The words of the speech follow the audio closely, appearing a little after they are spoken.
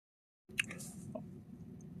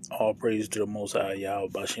All praise to the Most High Yahweh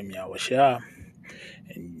Bashem Yahweh Shah.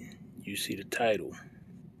 And you see the title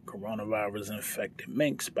Coronavirus Infected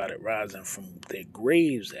Mink Spotted Rising from Their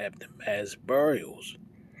Graves After Mass Burials.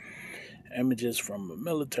 Images from a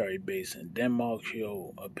military base in Denmark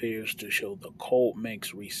appears to show the cold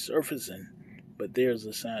minks resurfacing, but there's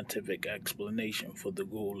a scientific explanation for the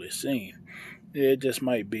ghoulish scene. Yeah, it just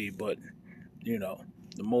might be, but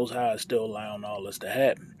the Most High is still allowing all this to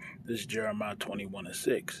happen. This is Jeremiah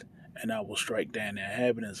 21:6. And I will strike down the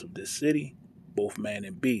inhabitants of this city, both man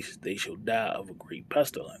and beast. They shall die of a great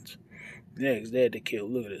pestilence. Next, they had to kill.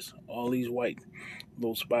 Look at this. All these white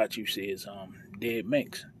little spots you see is dead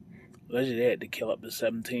minks. Allegedly, they had to kill up to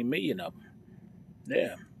 17 million of them.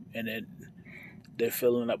 Yeah, and then they're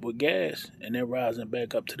filling up with gas, and they're rising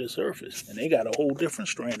back up to the surface, and they got a whole different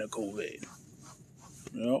strain of COVID.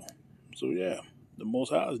 So yeah, the Most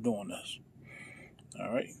High is doing this.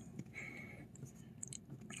 All right.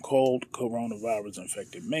 Cold coronavirus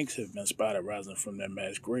infected minks have been spotted rising from their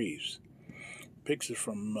mass graves. Pictures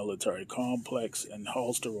from a military complex in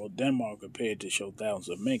Halsterod, Denmark appeared to show thousands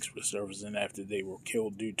of minks resurfacing after they were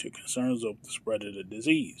killed due to concerns over the spread of the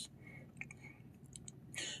disease.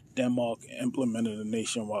 Denmark implemented a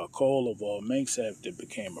nationwide cull of all minks after it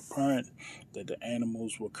became apparent that the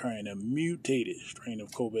animals were carrying a mutated strain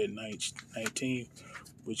of COVID-19,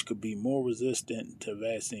 which could be more resistant to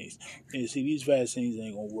vaccines. And see, these vaccines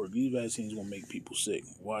ain't gonna work. These vaccines gonna make people sick.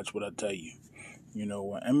 Watch what I tell you.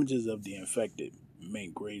 When images of the infected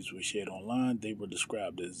mink graves were shared online, they were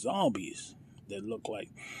described as zombies that looked like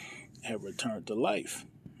had returned to life.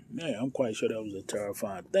 Yeah, I'm quite sure that was a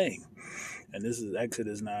terrifying thing. And this is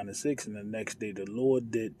Exodus 9:6. And the next day the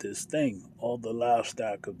Lord did this thing. All the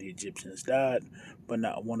livestock of the Egyptians died, but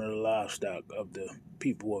not one of the livestock of the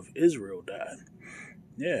people of Israel died.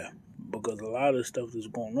 Yeah, because a lot of stuff that's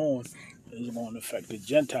going on is going to affect the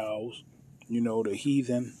Gentiles, the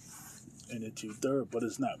heathen, and the 2/3, but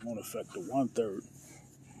it's not going to affect the 1/3.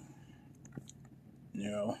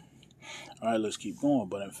 All right, let's keep going.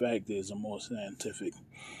 But in fact, there's a more scientific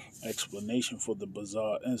explanation for the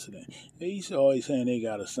bizarre incident. They used to always saying they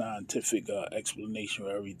got a scientific explanation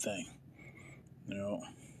for everything.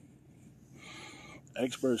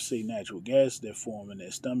 Experts say natural gas that form in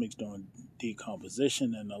their stomachs during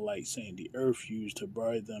decomposition and the like, saying the earth used to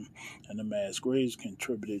bury them and the mass graves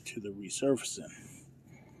contributed to the resurfacing.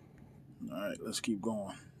 All right, let's keep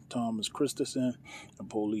going. Thomas Christensen, a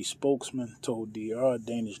police spokesman, told DR, a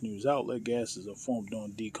Danish news outlet, gases are formed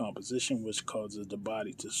during decomposition, which causes the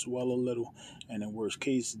body to swell a little, and in worst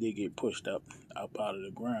cases, they get pushed up out of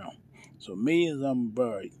the ground. So millions of them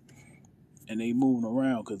buried, and they moving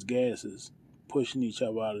around because gases pushing each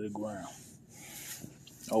other out of the ground.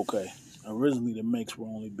 Okay, originally the minks were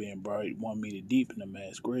only being buried 1 meter deep in the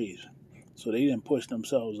mass graves, so they didn't push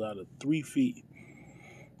themselves out of 3 feet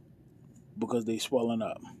because they swelling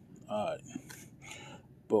up. Alright,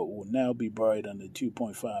 but will now be buried under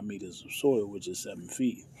 2.5 meters of soil, which is 7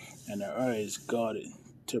 feet, and their area is guarded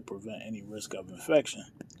to prevent any risk of infection.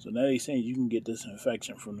 So now they saying you can get this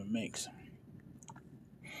infection from the minks.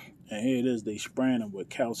 And here it is, they spraying them with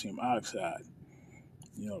calcium oxide,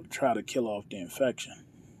 to try to kill off the infection.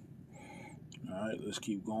 Alright, let's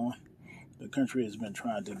keep going. The country has been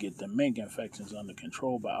trying to get the mink infections under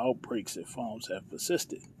control, but outbreaks at farms have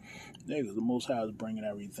persisted. Yeah, because the Most High is bringing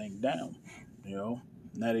everything down.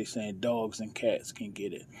 Now they saying dogs and cats can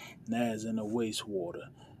get it. Now it's in the wastewater.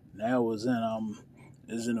 Now it's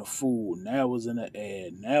in the food. Now it's in the air.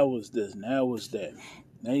 Now it's this. Now it's that.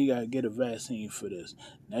 Now you gotta get a vaccine for this.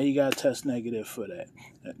 Now you gotta test negative for that.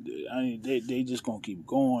 I mean, they just gonna keep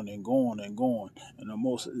going and going and going. And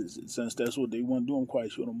since that's what they want to do, I'm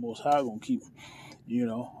quite sure the Most High gonna keep,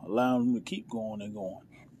 allowing them to keep going and going.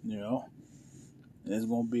 And it's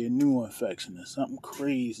gonna be a new infection and something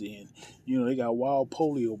crazy. And they got wild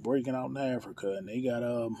polio breaking out in Africa, and they got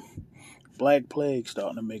black plague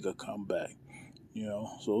starting to make a comeback.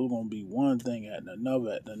 So it's gonna be one thing at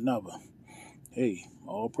another. Hey,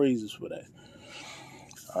 all praises for that.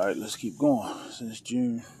 All right, let's keep going. Since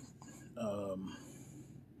June,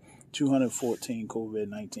 214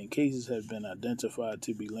 COVID-19 cases have been identified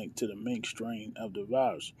to be linked to the mink strain of the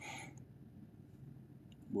virus,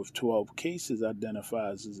 with 12 cases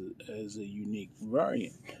identified as a unique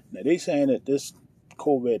variant. Now, they saying that this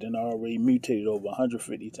COVID had already mutated over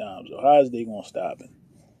 150 times. So how is they going to stop it?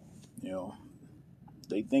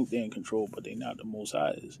 They think they're in control, but they're not. The Most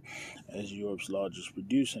High is. As Europe's largest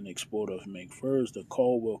producer and exporter of mink furs, the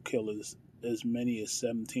cull will kill as many as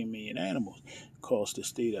 17 million animals, cost the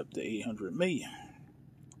state up to $800 million.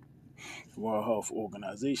 The World Health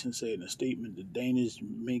Organization said in a statement the Danish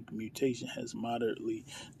mink mutation has moderately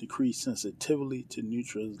decreased sensitivity to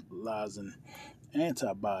neutralizing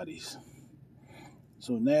antibodies.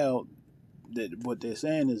 So now that what they're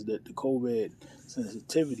saying is that the COVID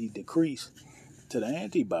sensitivity decreased to the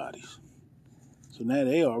antibodies. So now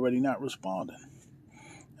they already not responding.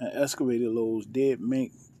 An excavator loads dead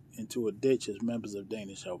mink into a ditch as members of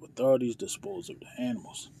Danish health authorities dispose of the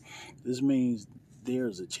animals. This means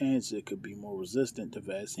there's a chance it could be more resistant to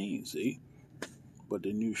vaccines, see? But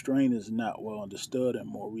the new strain is not well understood and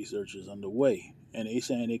more research is underway. And they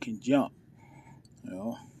saying it can jump, you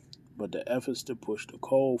know. But the efforts to push the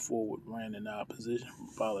cold forward ran in opposition from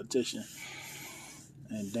politicians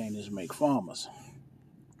and Danish mink farmers.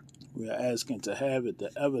 We are asking to have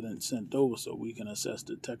the evidence sent over so we can assess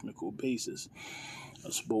the technical basis. A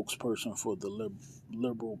spokesperson for the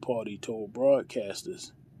Liberal Party told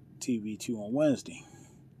broadcasters TV2 on Wednesday.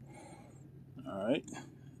 All right.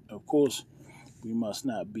 Of course, we must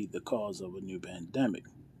not be the cause of a new pandemic.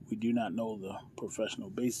 We do not know the professional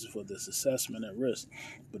basis for this assessment and risk,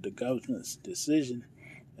 but the government's decision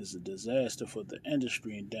is a disaster for the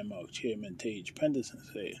industry, and Denmark Chairman Tage Pedersen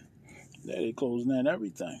said. That they closing down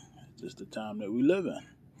everything. It's just the time that we live in,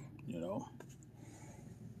 you know.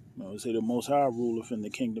 They say the Most High ruleth in the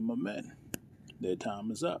kingdom of men. Their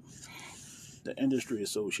time is up. The Industry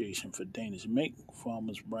Association for Danish Mink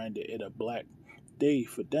Farmers branded it a black day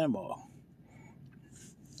for Denmark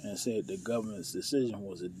and said the government's decision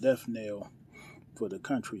was a death knell for the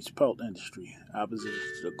country's pelt industry. Opposite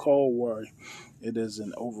to the Cold War, it is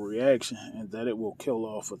an overreaction and that it will kill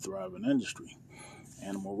off a thriving industry.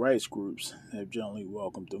 Animal rights groups have generally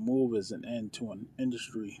welcomed the move as an end to an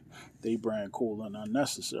industry they brand cool and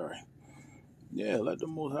unnecessary. Yeah, let the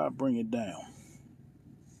Most High bring it down.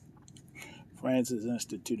 France has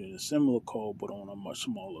instituted a similar code but on a much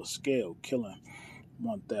smaller scale, killing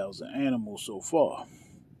 1,000 animals so far.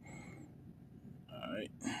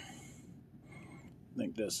 Alright. I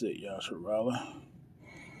think that's it, Yasharala.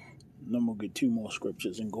 And I'm going to get 2 more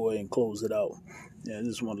scriptures and go ahead and close it out. Yeah, I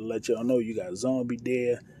just want to let y'all know you got zombie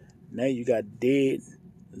there. Now you got dead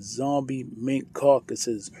zombie mink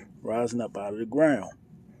carcasses rising up out of the ground.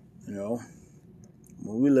 You know,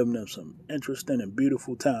 we living in some interesting and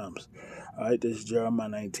beautiful times. All right, this is Jeremiah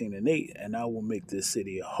 19:8, and I will make this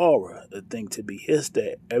city a horror, a thing to be hissed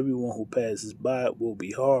at. Everyone who passes by it will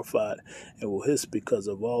be horrified and will hiss because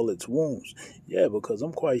of all its wounds. Yeah, because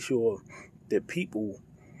I'm quite sure that people,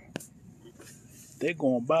 they're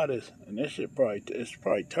going by this, and that shit it's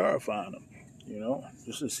probably terrifying them, you know,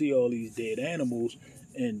 just to see all these dead animals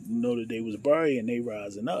and know that they was buried and they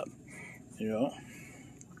rising up, you know.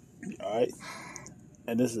 All right.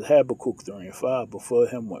 And this is Habakkuk 3:5. Before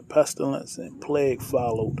him went pestilence and plague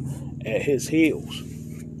followed at his heels.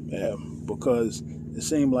 Yeah, because it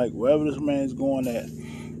seemed like wherever this man's going at,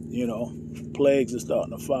 you know, plagues are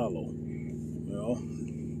starting to follow. You know,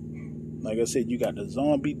 like I said, you got the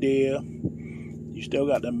zombie there. You still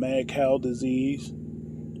got the mad cow disease.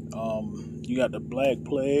 You got the black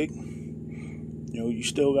plague. You know, you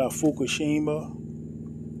still got Fukushima.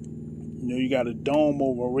 You know, you got a dome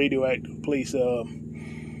over a radioactive place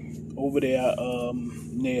over there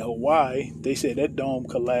near Hawaii. They said that dome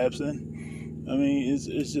collapsing. I mean,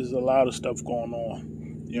 it's just a lot of stuff going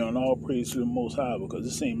on. You know, and all praise to the Most High, because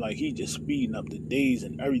it seemed like he just speeding up the days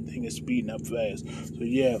and everything is speeding up fast. So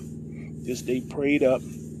yeah, just stay prayed up.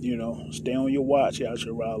 You know, stay on your watch,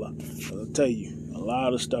 Yasharala. I'll tell you, a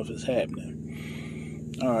lot of stuff is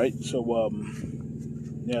happening. All right, so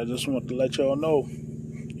yeah, I just want to let y'all know.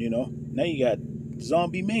 You know, now you got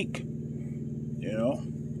zombie mink. You know,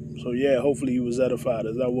 so yeah, hopefully you was edified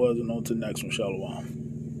as I was, and on to the next one. Shalom.